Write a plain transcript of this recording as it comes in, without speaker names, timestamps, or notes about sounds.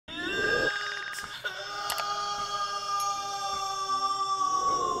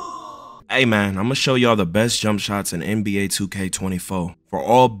Hey man, I'm gonna show y'all the best jump shots in NBA 2K24 for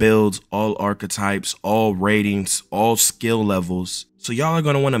all builds, all archetypes, all ratings, all skill levels. So y'all are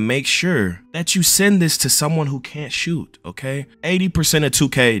gonna wanna make sure that you send this to someone who can't shoot, okay? 80% of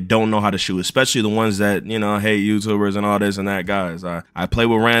 2K don't know how to shoot, especially the ones that, you know, hate YouTubers and all this and that, guys. I play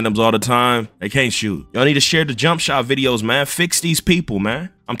with randoms all the time. They can't shoot. Y'all need to share the jump shot videos, man. Fix these people, man.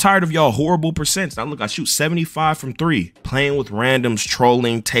 I'm tired of y'all horrible percents. Now look, I shoot 75 from 3, playing with randoms,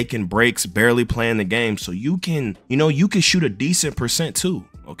 trolling, taking breaks, barely playing the game. So you can, you can shoot a decent percent too,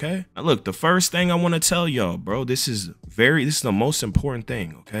 okay? Now look, the first thing I want to tell y'all, bro, this is the most important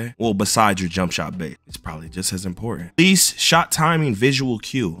thing, okay? Well, besides your jump shot base, it's probably just as important. Please, shot timing, visual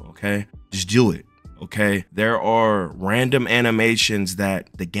cue, okay? Just do it. Okay, there are random animations that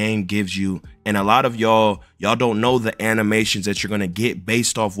the game gives you, and a lot of y'all don't know the animations that you're gonna get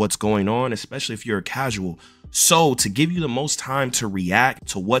based off what's going on, especially if you're a casual. So to give you the most time to react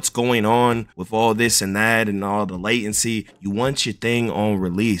to what's going on with all this and that and all the latency, you want your thing on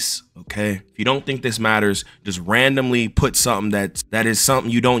release, okay? If you don't think this matters, just randomly put something that is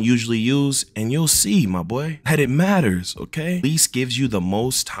something you don't usually use, and you'll see, my boy, that it matters, okay? Release gives you the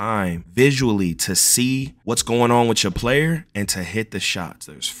most time visually to see what's going on with your player and to hit the shots.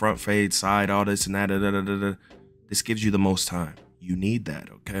 There's front fade, side, all this and that. This gives you the most time. You need that,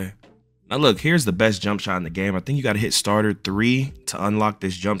 okay? Now look, here's the best jump shot in the game. I think you got to hit starter 3 to unlock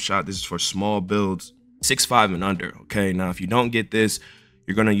this jump shot. This is for small builds, 6'5" and under, okay? Now, if you don't get this,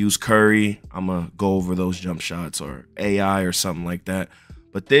 you're going to use Curry. I'm going to go over those jump shots or AI or something like that.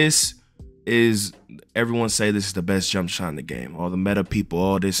 But this is, everyone say this is the best jump shot in the game. All the meta people,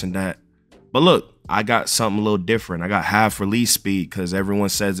 all this and that. But look, I got something a little different. I got half release speed because everyone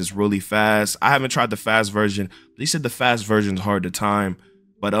says it's really fast. I haven't tried the fast version. They said the fast version is hard to time.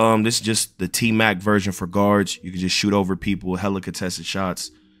 But this is just the T-Mac version for guards. You can just shoot over people, hella contested shots.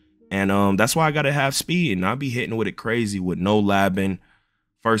 And that's why I got to have speed. And I'll be hitting with it crazy with no labbing.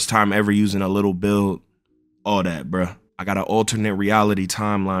 First time ever using a little build. All that, bruh. I got an alternate reality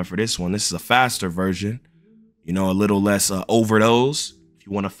timeline for this one. This is a faster version. You know, a little less overdose. If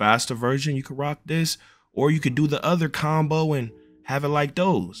you want a faster version, you could rock this. Or you could do the other combo and have it like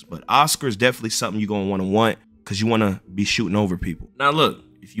those. But Oscar is definitely something you're going to want because you want to be shooting over people. Now, look.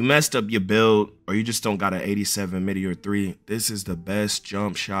 If you messed up your build or you just don't got an 87 midi or 3, this is the best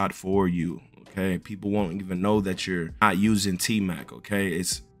jump shot for you, okay? People won't even know that you're not using T-Mac, okay?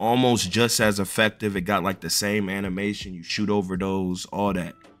 It's almost just as effective. It got like the same animation. You shoot over those, all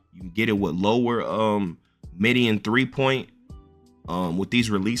that. You can get it with lower midi and 3-point. With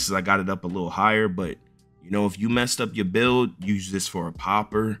these releases, I got it up a little higher, but you know, if you messed up your build, use this for a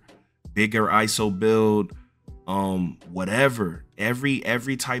popper, bigger ISO build, whatever,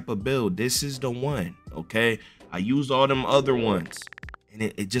 every type of build. This is the one, okay? I used all them other ones and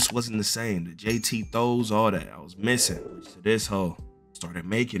it just wasn't the same. The JT throws, all that I was missing. So this hoe started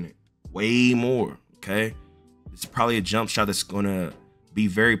making it way more, okay? It's probably a jump shot that's gonna be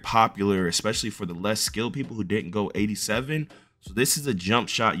very popular, especially for the less skilled people who didn't go 87. So this is a jump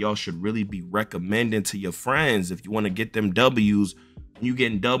shot y'all should really be recommending to your friends if you want to get them W's. You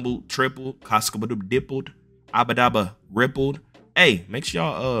getting double, triple, Costco dippled, abadaba rippled. Hey, make sure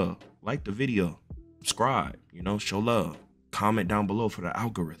y'all like the video, subscribe, show love, comment down below for the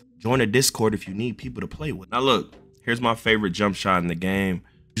algorithm. Join the Discord if you need people to play with. Now look, here's my favorite jump shot in the game.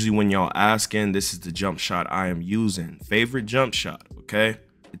 Usually when y'all asking, this is the jump shot I am using. Favorite jump shot, okay?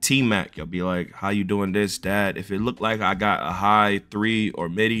 The T-Mac, y'all be like, how you doing this, dad? If it looked like I got a high 3 or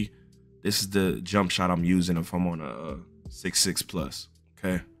midi, this is the jump shot I'm using if I'm on a 6'6 plus,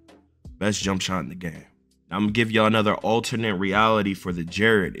 okay? Best jump shot in the game. I'm gonna give y'all another alternate reality for the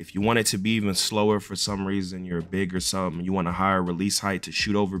Jared. If you want it to be even slower for some reason, you're big or something, you want a higher release height to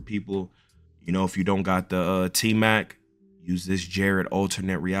shoot over people, if you don't got the T-Mac, use this Jared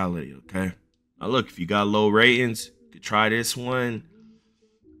alternate reality, okay? Now look, if you got low ratings, you could try this one.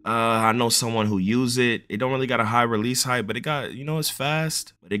 I know someone who use it. It don't really got a high release height, but it got, it's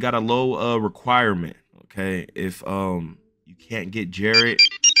fast, but it got a low requirement, okay? If you can't get Jared,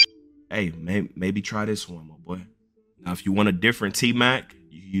 hey, maybe try this one, my boy. Now, if you want a different T-Mac,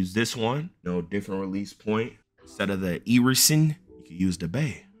 you can use this one. Different release point. Instead of the Everson, you can use the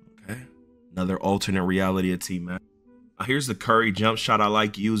Bay, okay? Another alternate reality of T-Mac. Now, here's the Curry jump shot I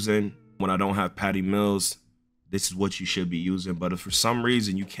like using when I don't have Patty Mills. This is what you should be using. But if for some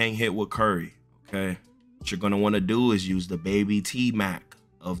reason you can't hit with Curry, okay, what you're going to want to do is use the baby T-Mac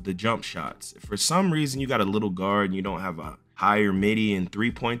of the jump shots. If for some reason you got a little guard and you don't have a higher midi and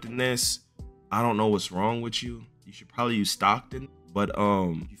 3-point than this, I don't know what's wrong with you. You should probably use Stockton. But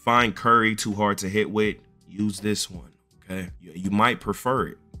you find Curry too hard to hit with, use this one, okay? You might prefer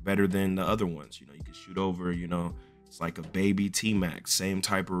it. better than the other ones. You know, you can shoot over, you know, it's like a baby T-Max, same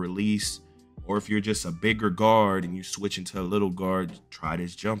type of release. Or if you're just a bigger guard and you switch into a little guard, try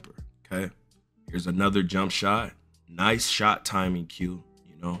this jumper, okay? Here's another jump shot. Nice shot timing cue,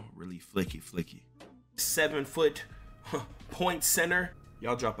 you know, really flicky. 7 foot point center.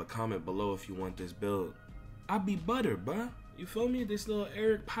 Y'all drop a comment below if you want this build. I be butter, bruh. You feel me? This little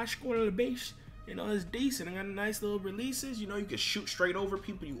Eric Pashko on the base, you know, it's decent. I got nice little releases. You know, you can shoot straight over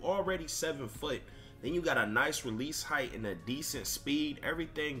people. You already 7 foot. Then you got a nice release height and a decent speed.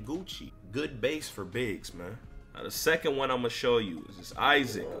 Everything Gucci. Good base for bigs, man. Now the second one I'm gonna show you is this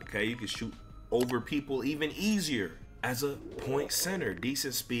Isaac. Okay, you can shoot over people even easier as a point center.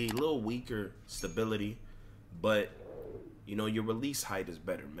 Decent speed, a little weaker stability, but you know, your release height is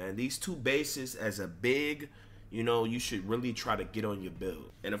better, man. These two bases as a big, you know, you should really try to get on your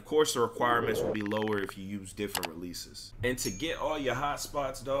build. And of course, the requirements will be lower if you use different releases. And to get all your hot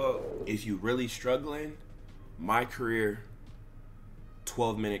spots, dog, if you really struggling, my career,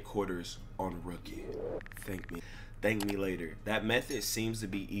 12-minute quarters on rookie. Thank me later. That method seems to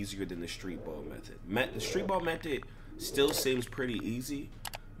be easier than the street ball method. The street ball method still seems pretty easy,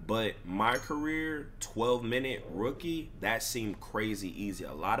 but my career, 12-minute rookie, that seemed crazy easy.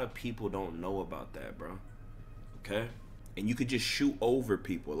 A lot of people don't know about that, bro. Okay? And you could just shoot over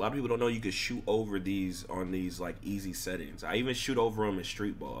people. A lot of people don't know you could shoot over these on these like easy settings. I even shoot over them in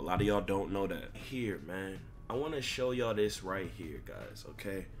street ball. A lot of y'all don't know that. Here, man, I want to show y'all this right here, guys,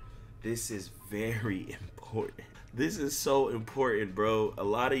 okay? This is very important. This is so important, bro. A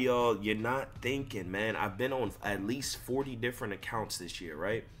lot of y'all, you're not thinking, man. I've been on at least 40 different accounts this year,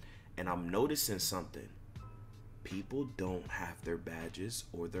 right? And I'm noticing something. People don't have their badges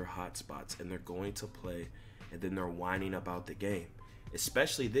or their hotspots, and they're going to play, and then they're whining about the game.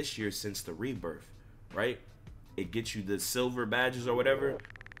 Especially this year since the rebirth, right? It gets you the silver badges or whatever.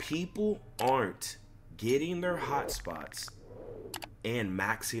 People aren't getting their hotspots and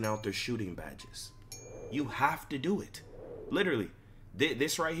maxing out their shooting badges. You have to do it. Literally,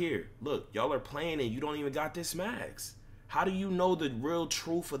 this right here. Look, y'all are playing and you don't even got this max. How do you know the real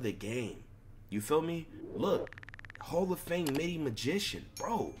truth of the game? You feel me? Look, Hall of Fame midi magician.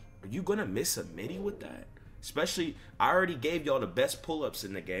 Bro, are you gonna miss a midi with that? Especially, I already gave y'all the best pull-ups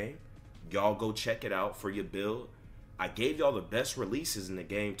in the game. Y'all go check it out for your build. I gave y'all the best releases in the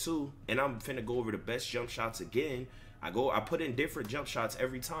game too. And I'm finna go over the best jump shots again. I put in different jump shots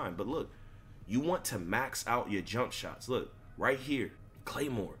every time. But look, you want to max out your jump shots. Look, right here,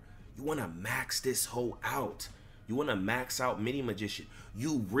 Claymore. You want to max this hoe out. You want to max out Mini Magician.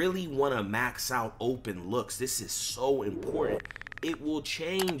 You really want to max out open looks. This is so important. It will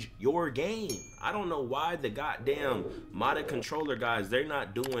change your game. I don't know why the goddamn modded controller guys, they're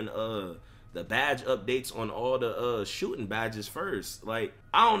not doing the badge updates on all the shooting badges first. Like,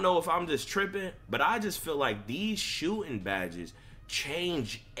 I don't know if I'm just tripping, but I just feel like these shooting badges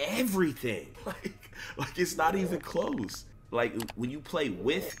change everything. Like it's not even close. Like when you play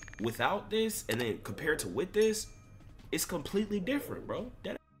without this and then compared to with this, it's completely different, bro.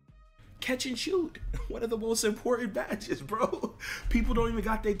 That catch and shoot, one of the most important badges, bro. People don't even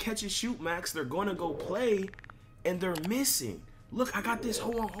got their catch and shoot max. They're gonna go play and they're missing. Look, I got this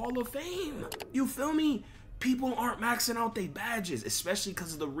whole Hall of Fame. You feel me? People aren't maxing out their badges, especially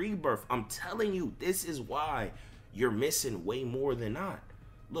because of the rebirth. I'm telling you, this is why you're missing way more than not.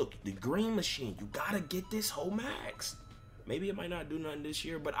 Look, the green machine, you gotta get this whole max. Maybe it might not do nothing this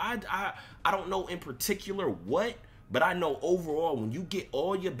year, but I don't know in particular what, but I know overall when you get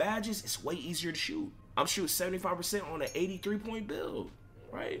all your badges, it's way easier to shoot. I'm shooting 75% on an 83-point build,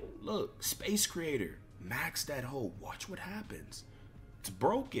 right? Look, Space Creator, max that hoe, watch what happens. It's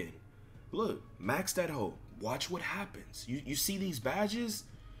broken. Look, max that hoe, watch what happens. You see these badges?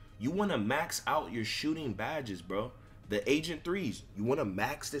 You want to max out your shooting badges, bro. The Agent 3s, you want to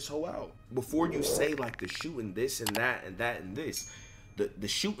max this hoe out. Before you say like the shooting this and that and that and this. The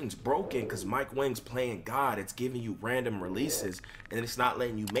shooting's broken because Mike Wang's playing God. It's giving you random releases and it's not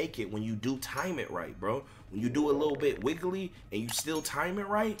letting you make it when you do time it right, bro. When you do a little bit wiggly and you still time it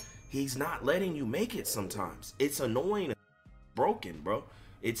right, he's not letting you make it sometimes. It's annoying. Broken, bro.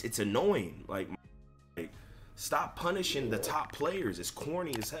 It's annoying. Like, stop punishing the top players. It's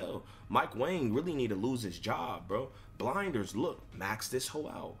corny as hell. Mike Wang really need to lose his job, bro. Blinders, look, max this hoe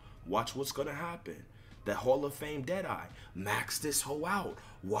out. Watch what's gonna happen. The Hall of Fame Deadeye, max this hoe out.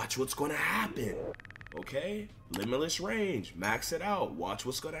 Watch what's gonna happen. Okay? Limitless range, max it out. Watch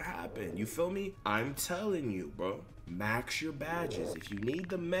what's gonna happen. You feel me? I'm telling you, bro. Max your badges. If you need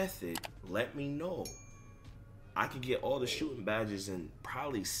the method, let me know. I could get all the shooting badges in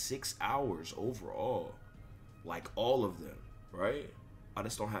probably 6 hours overall. Like all of them, right? I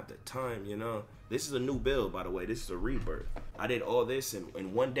just don't have the time, you know. This is a new build, by the way. This is a rebirth. I did all this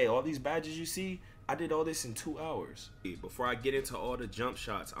in one day. All these badges you see, I did all this in 2 hours. Before I get into all the jump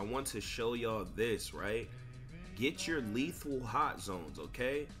shots, I want to show y'all this, right? Get your lethal hot zones,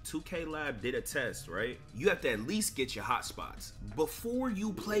 okay? 2K Lab did a test, right? You have to at least get your hot spots. Before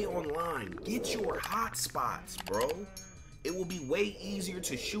you play online, get your hot spots, bro. It will be way easier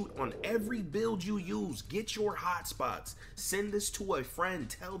to shoot on every build you use. Get your hot spots. Send this to a friend.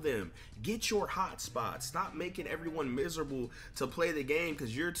 Tell them, get your hot spots. Stop making everyone miserable to play the game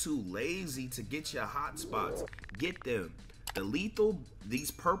because you're too lazy to get your hot spots. Get them. The lethal,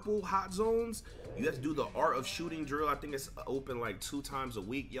 these purple hot zones, you have to do the art of shooting drill. I think it's open like 2 times a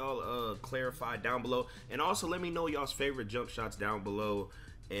week. Y'all clarify down below. And also let me know y'all's favorite jump shots down below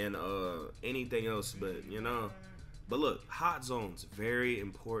and anything else, but you know. But look, hot zones, very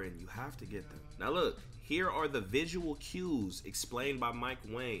important. You have to get them. Now look, here are the visual cues explained by Mike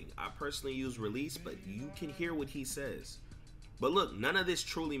Wang. I personally use release, but you can hear what he says. But look, none of this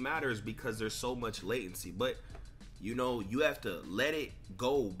truly matters because there's so much latency. But you know, you have to let it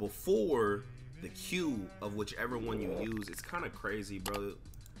go before the cue of whichever one you use. It's kind of crazy, brother.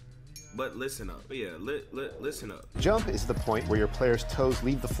 But listen up. But yeah, listen up. Jump is the point where your player's toes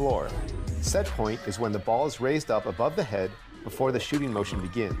leave the floor. Set point is when the ball is raised up above the head before the shooting motion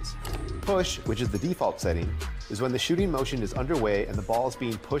begins. Push, which is the default setting, is when the shooting motion is underway and the ball is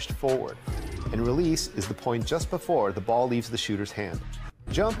being pushed forward. And release is the point just before the ball leaves the shooter's hand.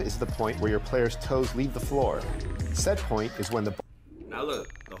 Jump is the point where your player's toes leave the floor. Set point is when the ball... Now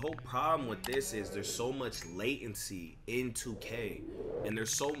look, the whole problem with this is there's so much latency in 2K, and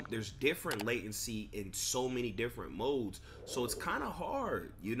there's different latency in so many different modes, so it's kind of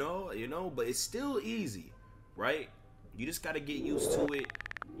hard, you know, but it's still easy, right? You just got to get used to it.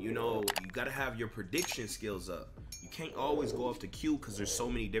 You know, you got to have your prediction skills up. You can't always go off the cue because there's so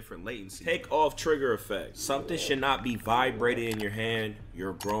many different latencies. Take off trigger effect. Something should not be vibrating in your hand.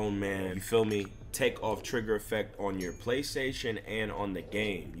 You're a grown man, you feel me? Take off trigger effect on your PlayStation and on the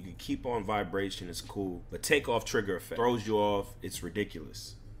game. You can keep on vibration, it's cool, but take off trigger effect. Throws you off, it's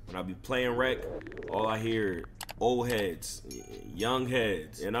ridiculous. When I be playing rec, all I hear old heads, young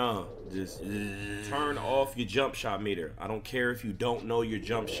heads, you know, just turn off your jump shot meter. I don't care if you don't know your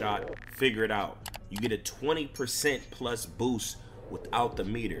jump shot, figure it out. You get a 20% plus boost without the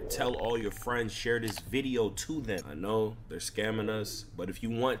meter. Tell all your friends, share this video to them. I know they're scamming us, but if you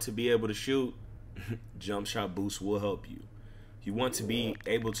want to be able to shoot, jump shot boost will help you. If you want to be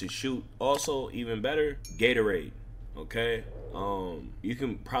able to shoot, also even better, Gatorade. Okay, you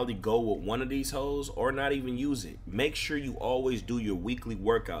can probably go with one of these hoes or not even use it. Make sure you always do your weekly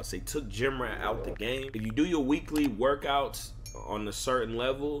workouts. They took gym rat out the game. If you do your weekly workouts on a certain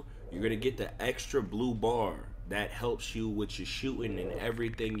level, you're gonna get the extra blue bar that helps you with your shooting and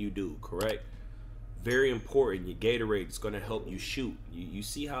everything you do, correct? Very important. Your Gatorade is going to help you shoot. You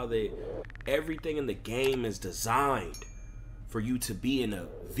see how everything in the game is designed for you to be in a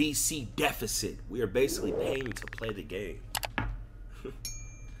VC deficit. We are basically paying to play the game.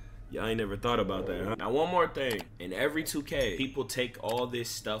 Y'all ain't never thought about that, huh? Now, one more thing. In every 2K, people take all this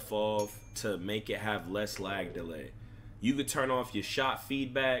stuff off to make it have less lag delay. You could turn off your shot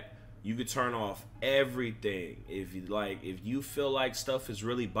feedback. You could turn off everything. If you feel like stuff is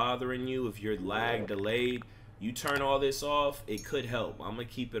really bothering you, if you're lag delayed, you turn all this off, it could help. I'm gonna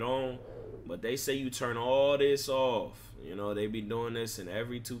keep it on, but they say you turn all this off. You know, they be doing this in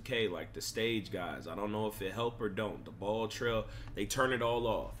every 2K, like the stage guys. I don't know if it help or don't. The ball trail, they turn it all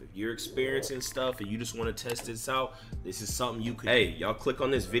off. If you're experiencing stuff and you just want to test this out, this is something you could. Hey, y'all click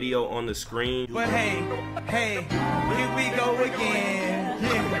on this video on the screen. But hey, here we go again.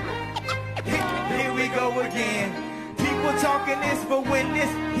 Yeah. Here we go again. People talking this, but when this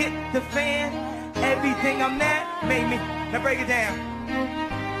hit the fan, everything I'm at made me. Now break it down.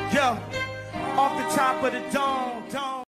 Yo, off the top of the dome.